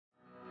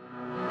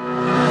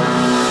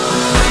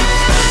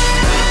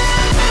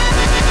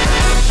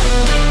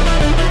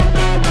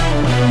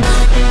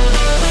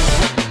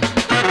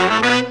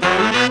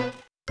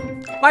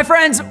Hi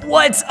friends,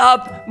 what's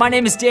up? My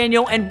name is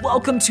Daniel and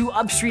welcome to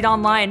UpStreet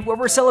Online, where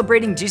we're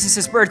celebrating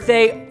Jesus'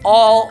 birthday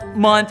all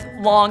month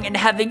long and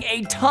having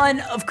a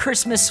ton of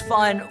Christmas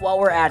fun while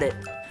we're at it.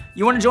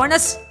 You wanna join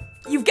us?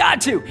 You've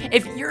got to.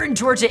 If you're in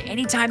Georgia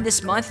anytime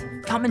this month,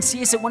 come and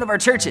see us at one of our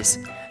churches.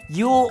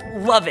 You'll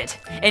love it.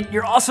 And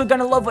you're also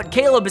gonna love what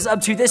Caleb is up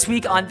to this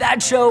week on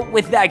That Show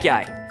with That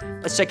Guy.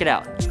 Let's check it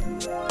out.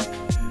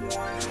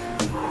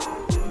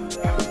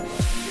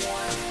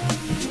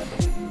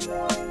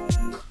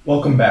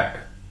 Welcome back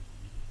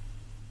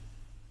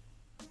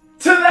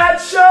to That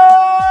Show!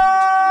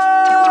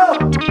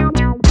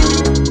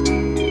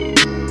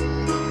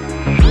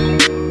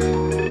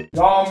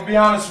 Y'all, I'm gonna be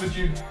honest with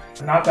you.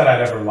 Not that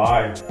I'd ever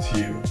lie to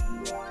you.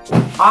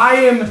 I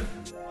am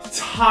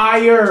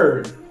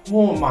tired.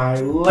 Oh my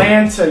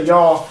Lanta,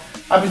 y'all.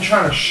 I've been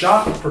trying to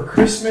shop for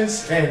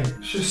Christmas and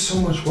it's just so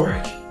much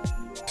work.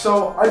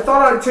 So I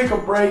thought I'd take a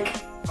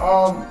break,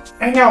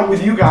 hang out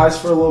with you guys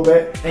for a little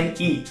bit and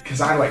eat, because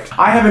I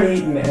haven't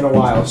eaten in a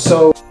while.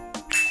 So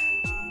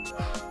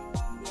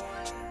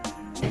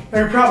now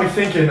you're probably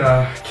thinking,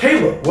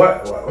 Caleb,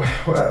 why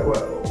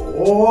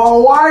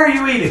are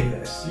you eating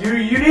this?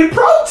 You need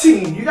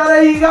protein. You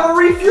gotta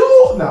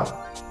refuel. No,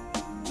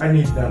 I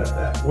need none of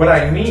that. What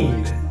I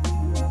need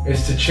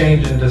is to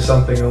change into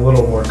something a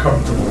little more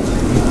comfortable to eat.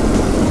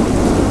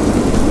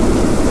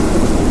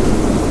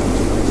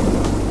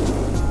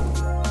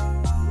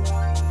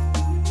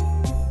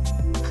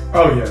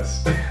 Oh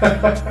yes.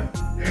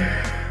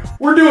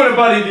 We're doing a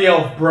Buddy the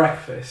Elf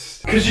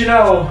breakfast. Cause you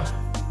know,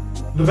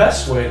 the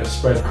best way to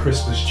spread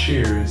Christmas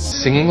cheer is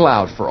singing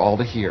loud for all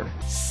to hear.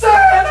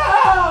 Santa!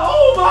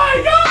 Oh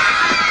my God!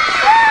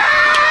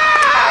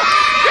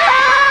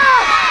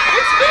 Yeah!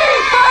 It's me,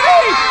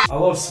 Buddy! I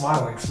love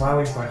smiling.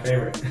 Smiling's my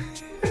favorite.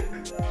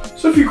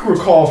 So if you can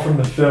recall from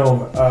the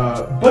film,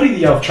 Buddy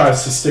the Elf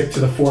tries to stick to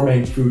the four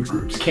main food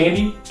groups: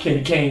 candy,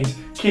 candy canes,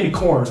 candy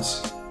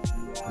corns,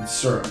 and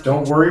syrup.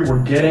 Don't worry,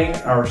 we're getting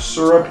our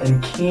syrup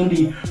and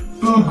candy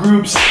food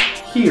groups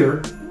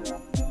here.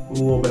 A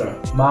little bit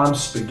of Mom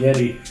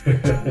Spaghetti.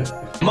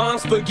 Mom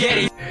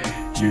Spaghetti.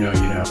 You know.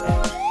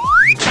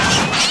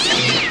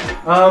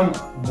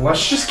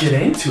 Let's just get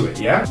into it,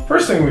 yeah?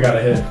 First thing we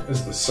gotta hit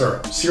is the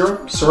syrup.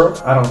 Syrup?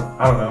 I don't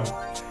know.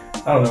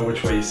 I don't know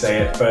which way you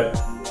say it, but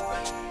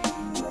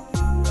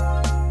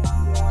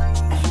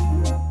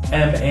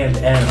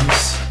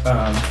M&M's.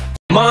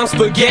 Mom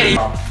Spaghetti.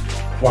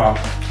 Wow.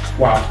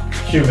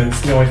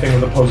 Humans, the only thing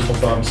with opposable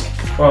thumbs.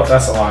 Well,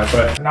 that's a lie,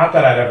 but not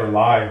that I'd ever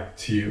lie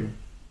to you.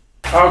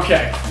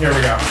 Okay, here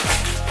we go.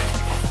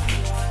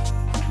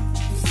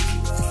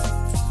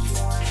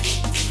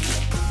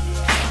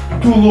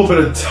 Do a little bit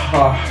of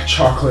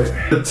chocolate.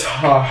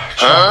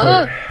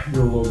 Chocolate.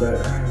 Do a little bit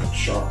of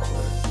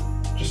chocolate.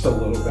 Just a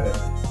little bit.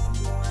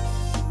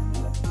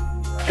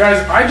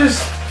 Guys,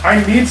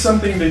 I need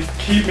something to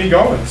keep me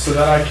going so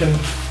that I can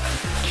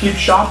keep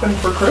shopping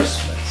for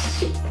Christmas.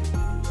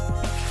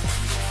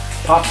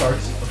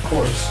 Pop-Tarts, of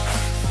course.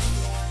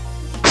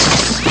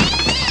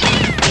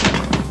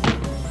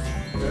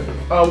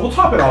 We'll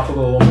top it off with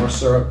a little more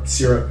syrup.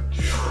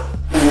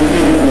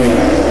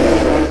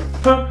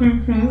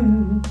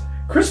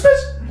 Christmas?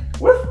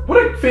 What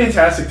a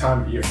fantastic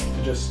time of year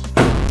to just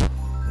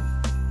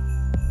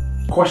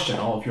question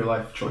all of your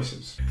life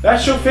choices.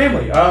 That Show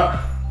family,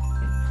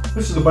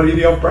 this is the Buddy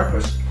the Elf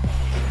breakfast.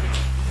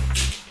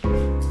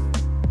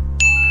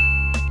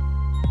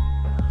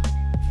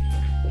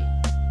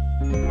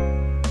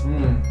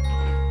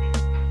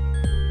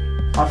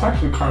 That's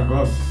actually kind of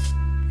good.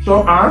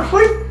 So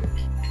honestly,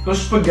 the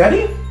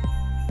spaghetti,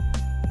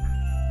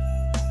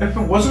 if it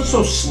wasn't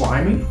so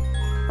slimy,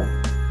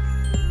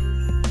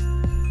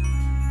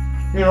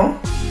 you know,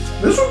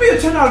 this would be a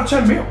 10 out of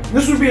 10 meal.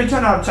 This would be a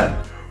 10 out of 10.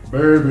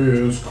 Baby,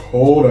 it's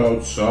cold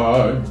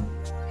outside.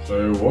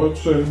 Say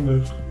what's in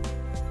this.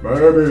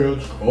 Baby,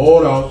 it's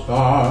cold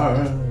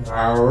outside.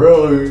 I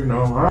really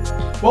know.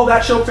 Well,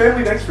 That Show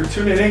family, thanks for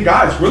tuning in.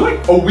 Guys, we're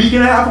like a week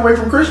and a half away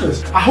from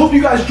Christmas. I hope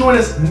you guys join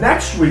us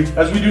next week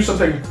as we do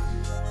something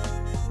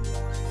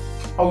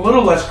a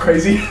little less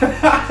crazy,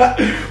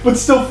 but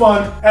still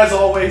fun. As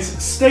always,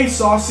 stay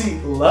saucy.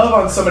 Love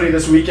on somebody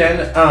this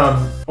weekend.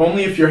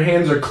 Only if your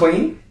hands are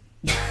clean.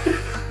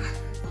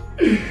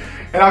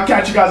 And I'll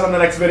catch you guys on the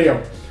next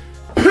video.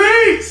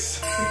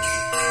 Peace!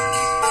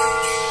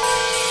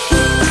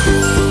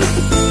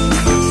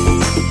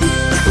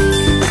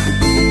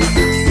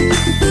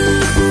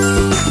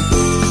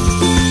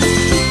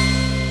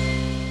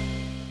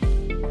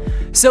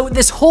 So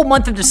this whole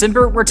month of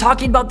December, we're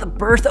talking about the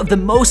birth of the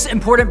most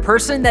important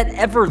person that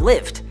ever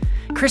lived.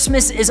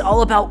 Christmas is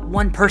all about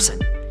one person,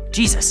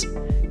 Jesus.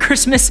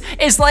 Christmas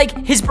is like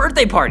his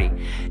birthday party.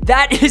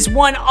 That is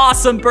one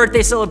awesome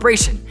birthday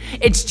celebration.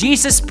 It's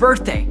Jesus'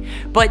 birthday,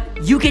 but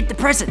you get the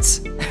presents.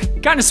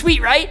 Kind of sweet,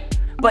 right?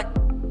 But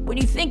when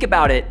you think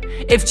about it,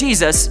 if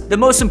Jesus, the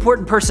most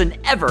important person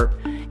ever,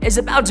 is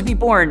about to be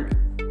born,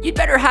 you'd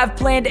better have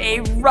planned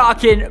a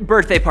rockin'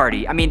 birthday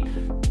party. I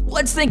mean,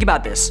 let's think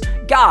about this.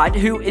 God,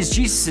 who is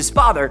Jesus'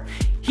 father,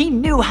 He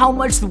knew how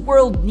much the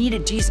world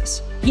needed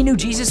Jesus. He knew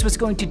Jesus was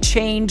going to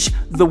change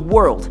the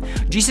world.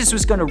 Jesus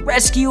was going to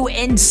rescue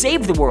and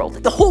save the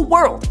world, the whole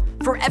world,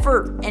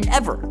 forever and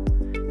ever.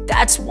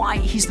 That's why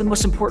he's the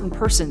most important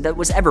person that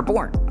was ever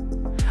born.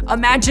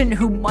 Imagine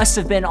who must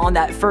have been on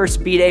that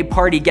first B-Day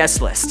party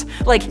guest list.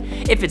 Like,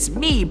 if it's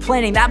me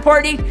planning that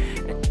party,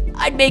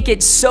 I'd make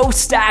it so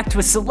stacked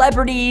with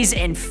celebrities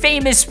and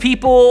famous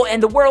people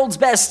and the world's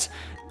best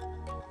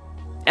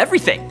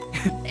everything.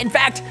 In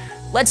fact,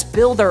 let's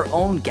build our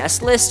own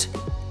guest list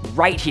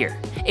right here.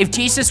 If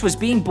Jesus was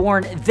being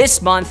born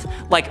this month,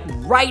 like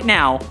right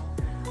now,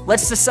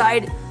 let's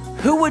decide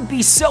who would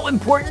be so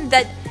important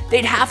that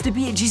they'd have to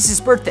be at Jesus'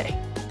 birthday.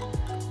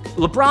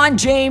 LeBron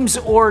James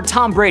or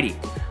Tom Brady?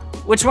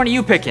 Which one are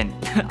you picking?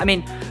 I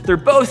mean, they're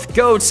both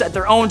GOATs at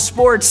their own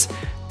sports.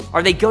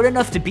 Are they good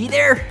enough to be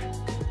there?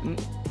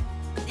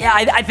 Yeah,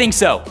 I think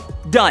so.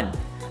 Done.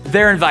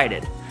 They're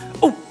invited.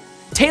 Oh,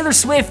 Taylor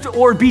Swift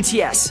or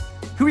BTS?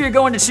 Who are you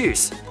going to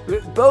choose?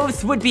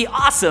 Both would be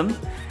awesome.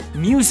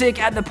 Music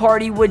at the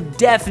party would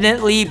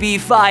definitely be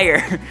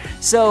fire.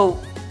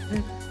 So,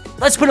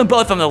 let's put them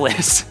both on the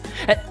list.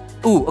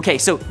 Ooh, okay,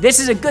 so this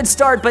is a good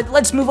start, but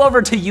let's move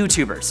over to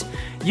YouTubers.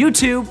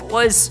 YouTube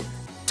was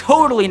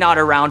totally not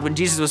around when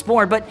Jesus was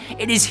born, but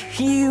it is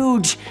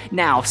huge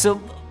now. So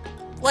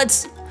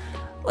let's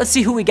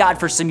see who we got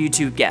for some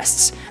YouTube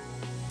guests.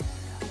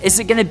 Is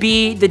it gonna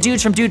be the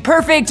dudes from Dude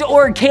Perfect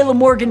or Kayla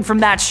Morgan from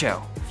that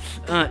show?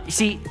 You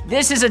see,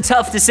 this is a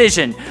tough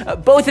decision.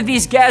 Both of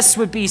these guests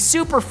would be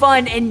super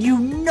fun, and you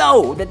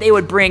know that they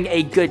would bring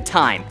a good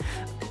time.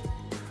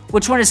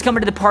 Which one is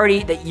coming to the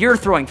party that you're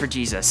throwing for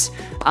Jesus?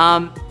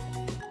 I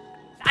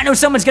know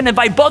someone's gonna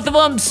invite both of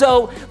them,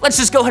 so let's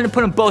just go ahead and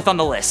put them both on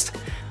the list.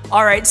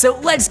 All right, so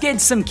let's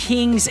get some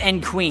kings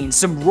and queens,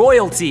 some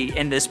royalty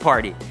in this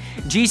party.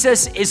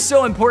 Jesus is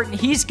so important,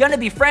 he's gonna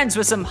be friends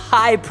with some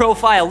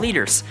high-profile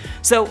leaders.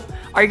 So,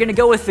 are you gonna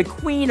go with the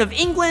Queen of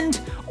England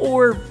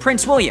or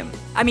Prince William?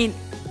 I mean,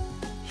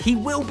 he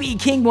will be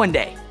king one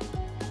day.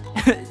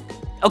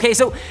 Okay,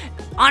 so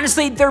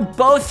honestly, they're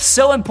both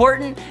so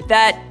important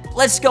that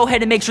let's go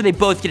ahead and make sure they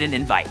both get an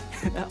invite.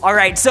 All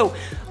right, so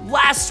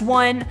last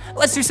one,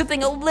 let's do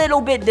something a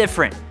little bit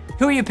different.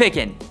 Who are you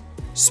picking?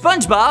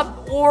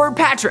 SpongeBob or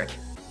Patrick?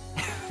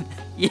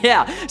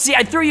 Yeah, see,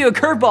 I threw you a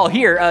curveball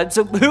here,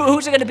 so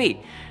who's it gonna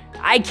be?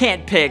 I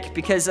can't pick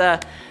because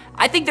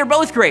I think they're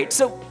both great,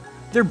 so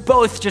they're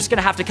both just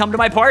gonna have to come to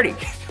my party.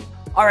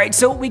 All right,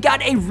 so we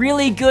got a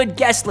really good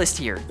guest list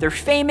here. They're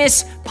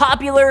famous,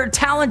 popular,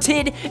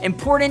 talented,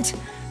 important,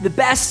 the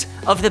best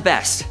of the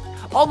best.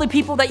 All the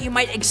people that you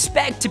might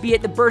expect to be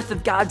at the birth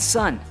of God's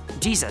son,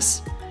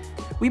 Jesus.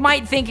 We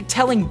might think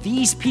telling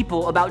these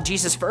people about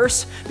Jesus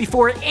first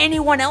before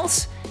anyone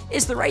else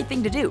is the right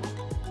thing to do.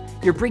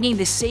 You're bringing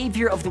the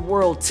Savior of the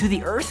world to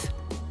the earth?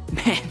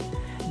 Man,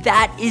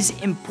 that is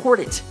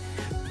important.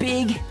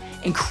 Big,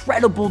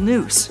 incredible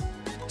news.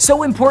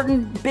 So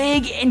important,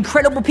 big,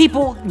 incredible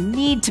people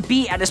need to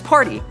be at his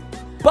party.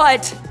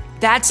 But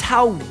that's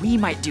how we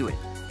might do it.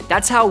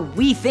 That's how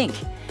we think.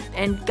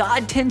 And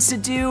God tends to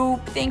do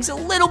things a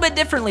little bit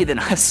differently than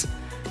us.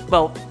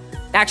 Well,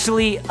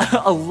 actually,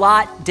 a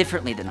lot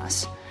differently than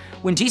us.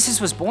 When Jesus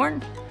was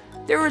born,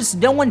 there was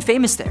no one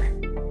famous there.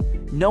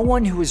 No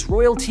one who was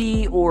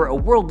royalty or a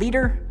world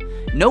leader.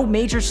 No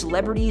major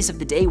celebrities of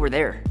the day were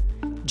there.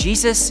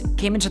 Jesus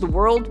came into the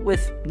world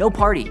with no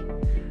party,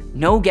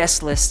 no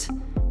guest list,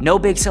 no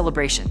big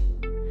celebration.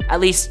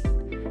 At least,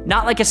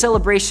 not like a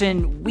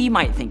celebration we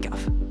might think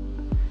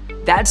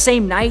of. That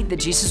same night that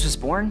Jesus was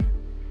born,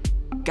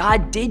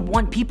 God did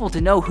want people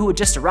to know who had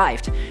just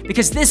arrived,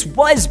 because this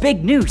was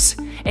big news,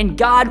 and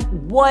God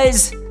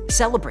was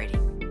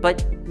celebrating,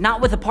 but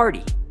not with a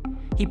party.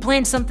 He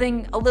planned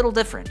something a little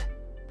different.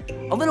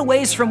 A little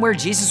ways from where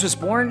Jesus was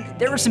born,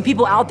 there were some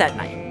people out that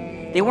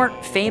night. They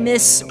weren't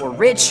famous or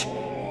rich,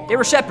 they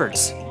were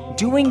shepherds,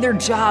 doing their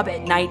job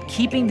at night,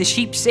 keeping the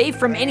sheep safe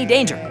from any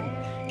danger.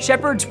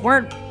 Shepherds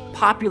weren't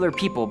popular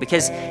people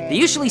because they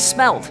usually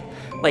smelled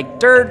like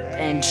dirt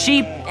and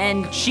sheep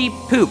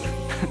poop.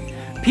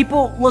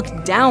 People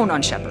looked down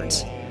on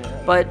shepherds,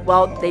 but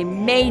while they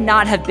may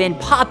not have been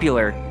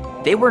popular,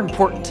 they were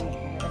important.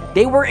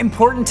 They were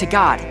important to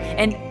God,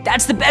 and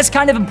that's the best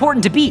kind of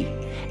important to be.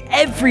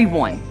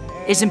 Everyone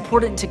is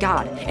important to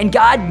God, and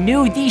God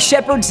knew these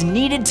shepherds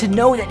needed to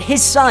know that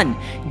his son,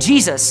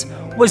 Jesus,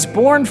 was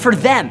born for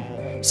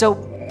them.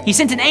 So he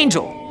sent an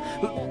angel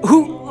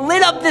who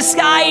lit up the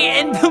sky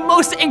in the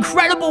most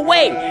incredible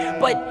way.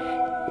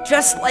 But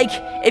just like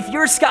if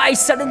your sky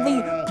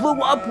suddenly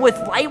blew up with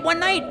light one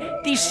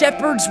night, these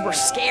shepherds were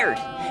scared.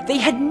 They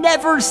had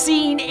never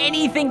seen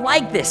anything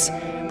like this.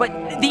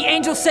 But the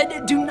angel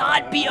said, "Do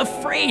not be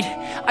afraid.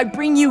 I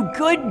bring you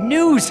good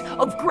news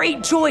of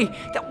great joy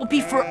that will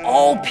be for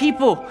all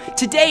people.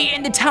 Today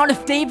in the town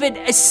of David,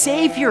 a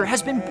Savior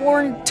has been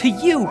born to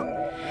you."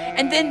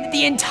 And then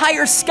the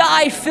entire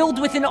sky filled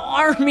with an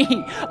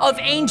army of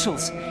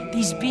angels,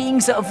 these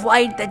beings of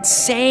light that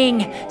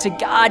sang to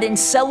God and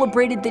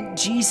celebrated that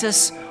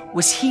Jesus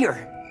was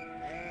here.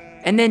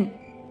 And then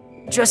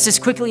just as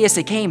quickly as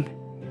they came,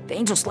 the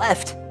angels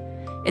left,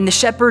 and the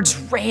shepherds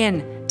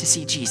ran to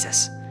see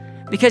Jesus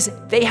because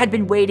they had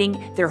been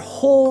waiting their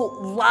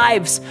whole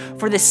lives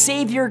for the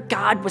Savior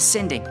God was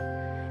sending.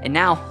 And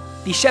now,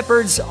 the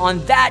shepherds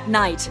on that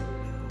night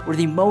were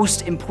the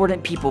most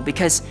important people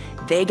because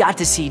they got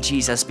to see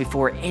Jesus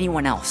before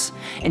anyone else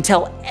and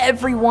tell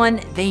everyone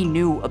they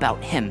knew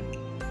about him.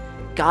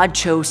 God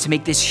chose to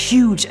make this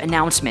huge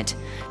announcement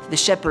to the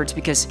shepherds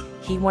because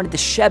he wanted the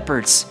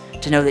shepherds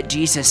to know that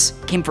Jesus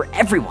came for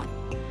everyone.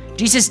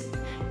 Jesus,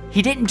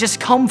 he didn't just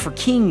come for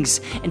kings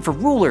and for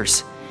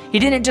rulers. He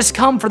didn't just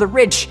come for the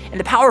rich and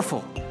the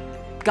powerful.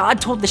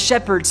 God told the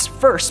shepherds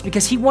first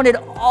because he wanted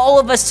all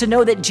of us to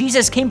know that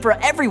Jesus came for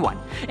everyone.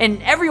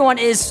 And everyone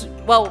is,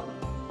 well,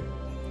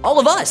 all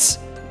of us,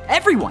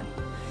 everyone.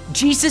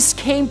 Jesus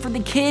came for the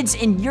kids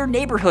in your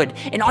neighborhood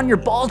and on your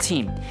ball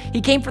team.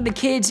 He came for the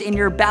kids in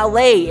your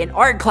ballet and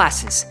art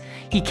classes.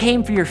 He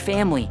came for your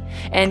family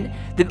and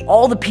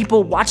all the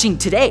people watching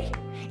today.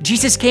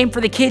 Jesus came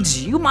for the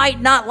kids you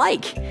might not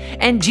like.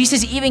 And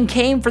Jesus even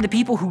came for the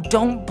people who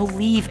don't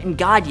believe in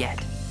God yet.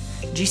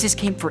 Jesus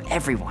came for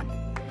everyone.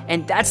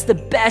 And that's the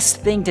best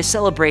thing to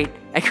celebrate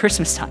at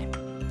Christmas time.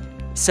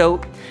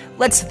 So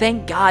let's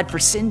thank God for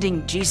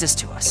sending Jesus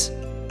to us.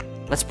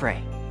 Let's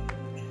pray.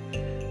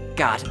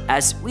 God,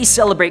 as we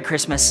celebrate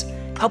Christmas,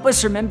 help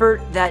us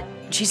remember that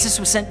Jesus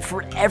was sent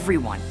for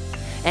everyone.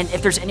 And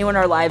if there's anyone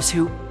in our lives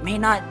who may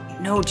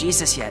not know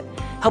Jesus yet,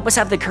 help us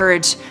have the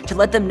courage to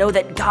let them know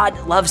that God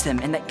loves them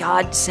and that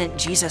God sent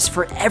Jesus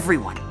for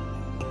everyone.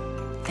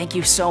 Thank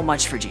you so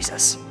much for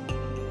Jesus.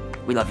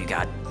 We love you,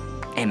 God.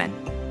 Amen.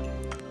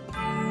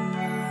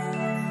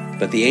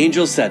 But the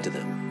angel said to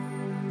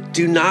them,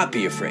 "Do not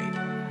be afraid.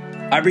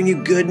 I bring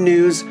you good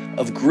news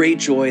of great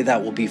joy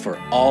that will be for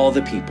all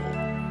the people.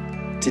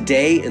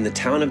 Today in the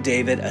town of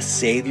David, a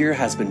Savior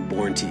has been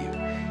born to you.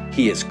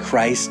 He is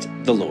Christ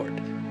the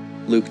Lord."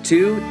 Luke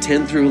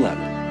 2:10 through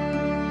 11.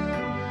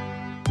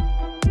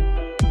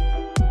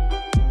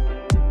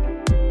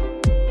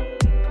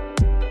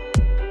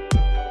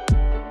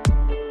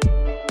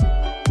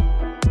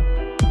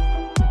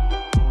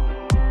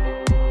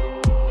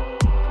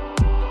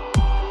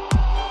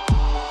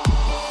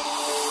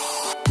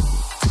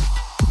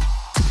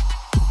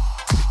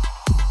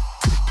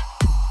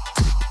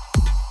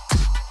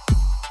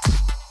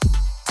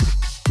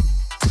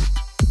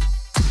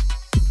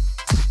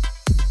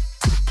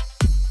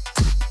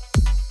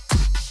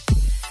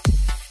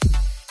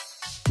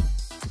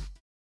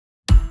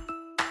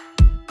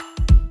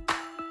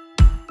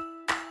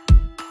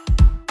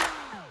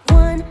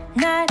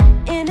 Night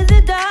into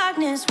the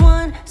darkness,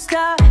 one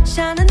star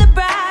shining the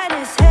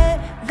brightest.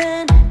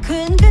 Heaven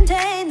couldn't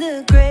contain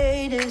the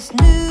greatest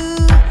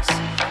news.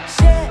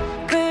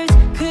 Shepherds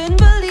couldn't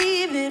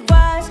believe it,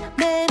 wise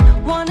men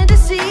wanted to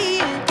see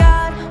it.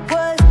 God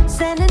was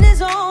sending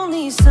his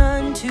only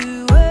son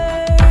to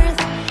earth.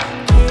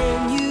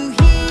 Can you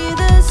hear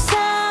the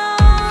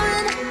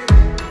sound?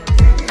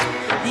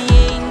 The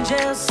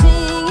angels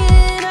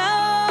singing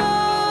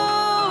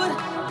out.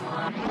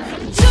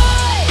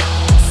 Joy!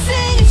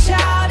 Sing and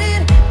shout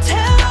it,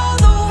 tell all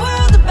the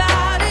world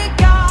about it.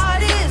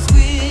 God is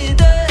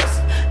with us,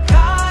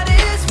 God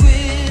is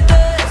with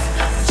us.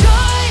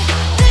 Joy,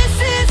 this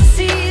is the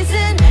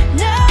season,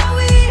 now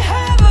we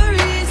have a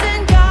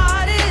reason.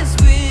 God is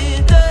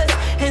with us,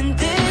 and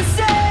this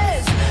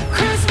is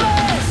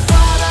Christmas.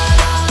 La la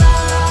la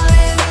la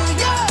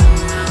hallelujah,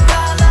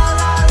 la la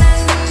la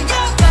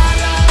hallelujah, la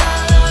la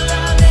la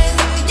la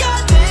hallelujah.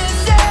 This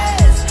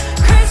is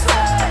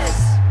Christmas.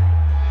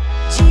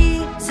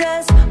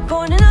 Jesus,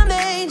 born in a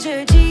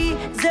manger,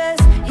 Jesus,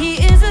 he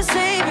is the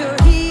Savior.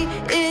 He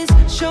is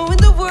showing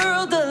the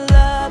world the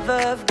love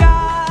of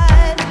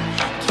God.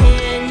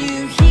 Can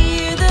you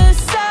hear the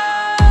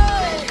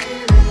sound?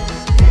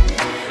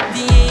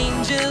 The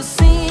angels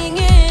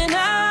singing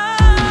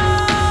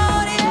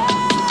out.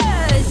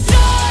 Yeah.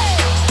 Joy,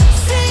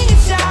 sing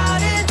and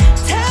shout it,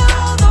 tell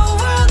all the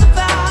world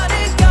about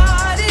it.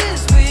 God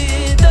is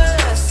with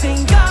us,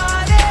 sing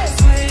God is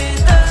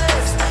with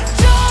us.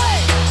 Joy,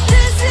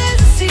 this is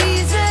the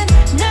season,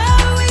 now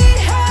we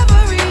have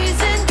a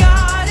reason.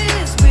 God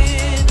is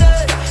with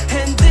us,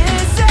 and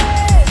this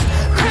is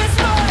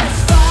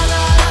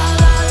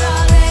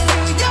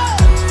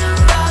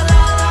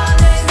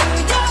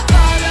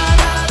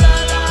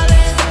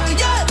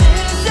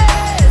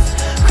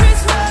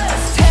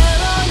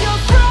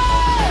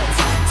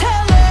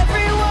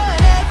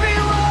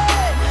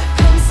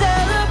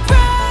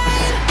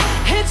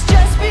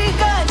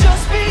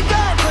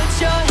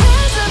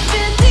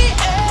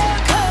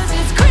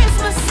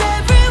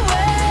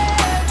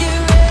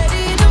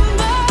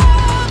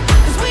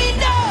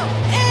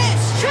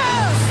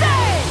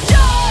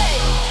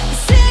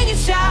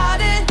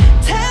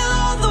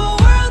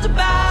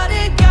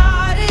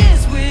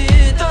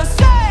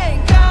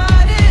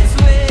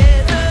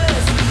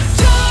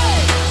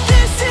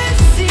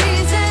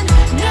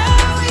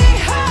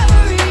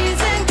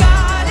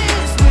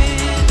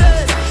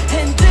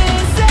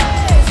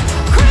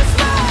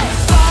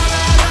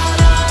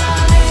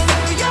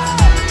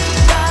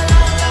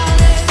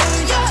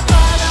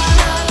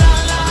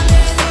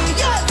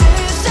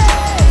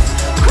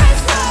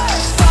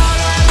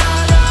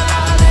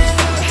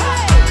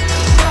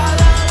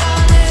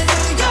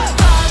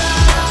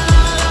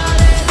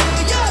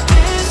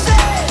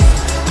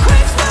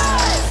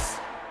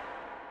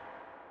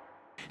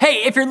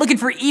Hey, if you're looking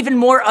for even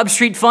more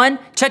UpStreet fun,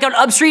 check out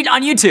UpStreet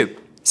on YouTube.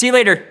 See you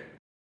later.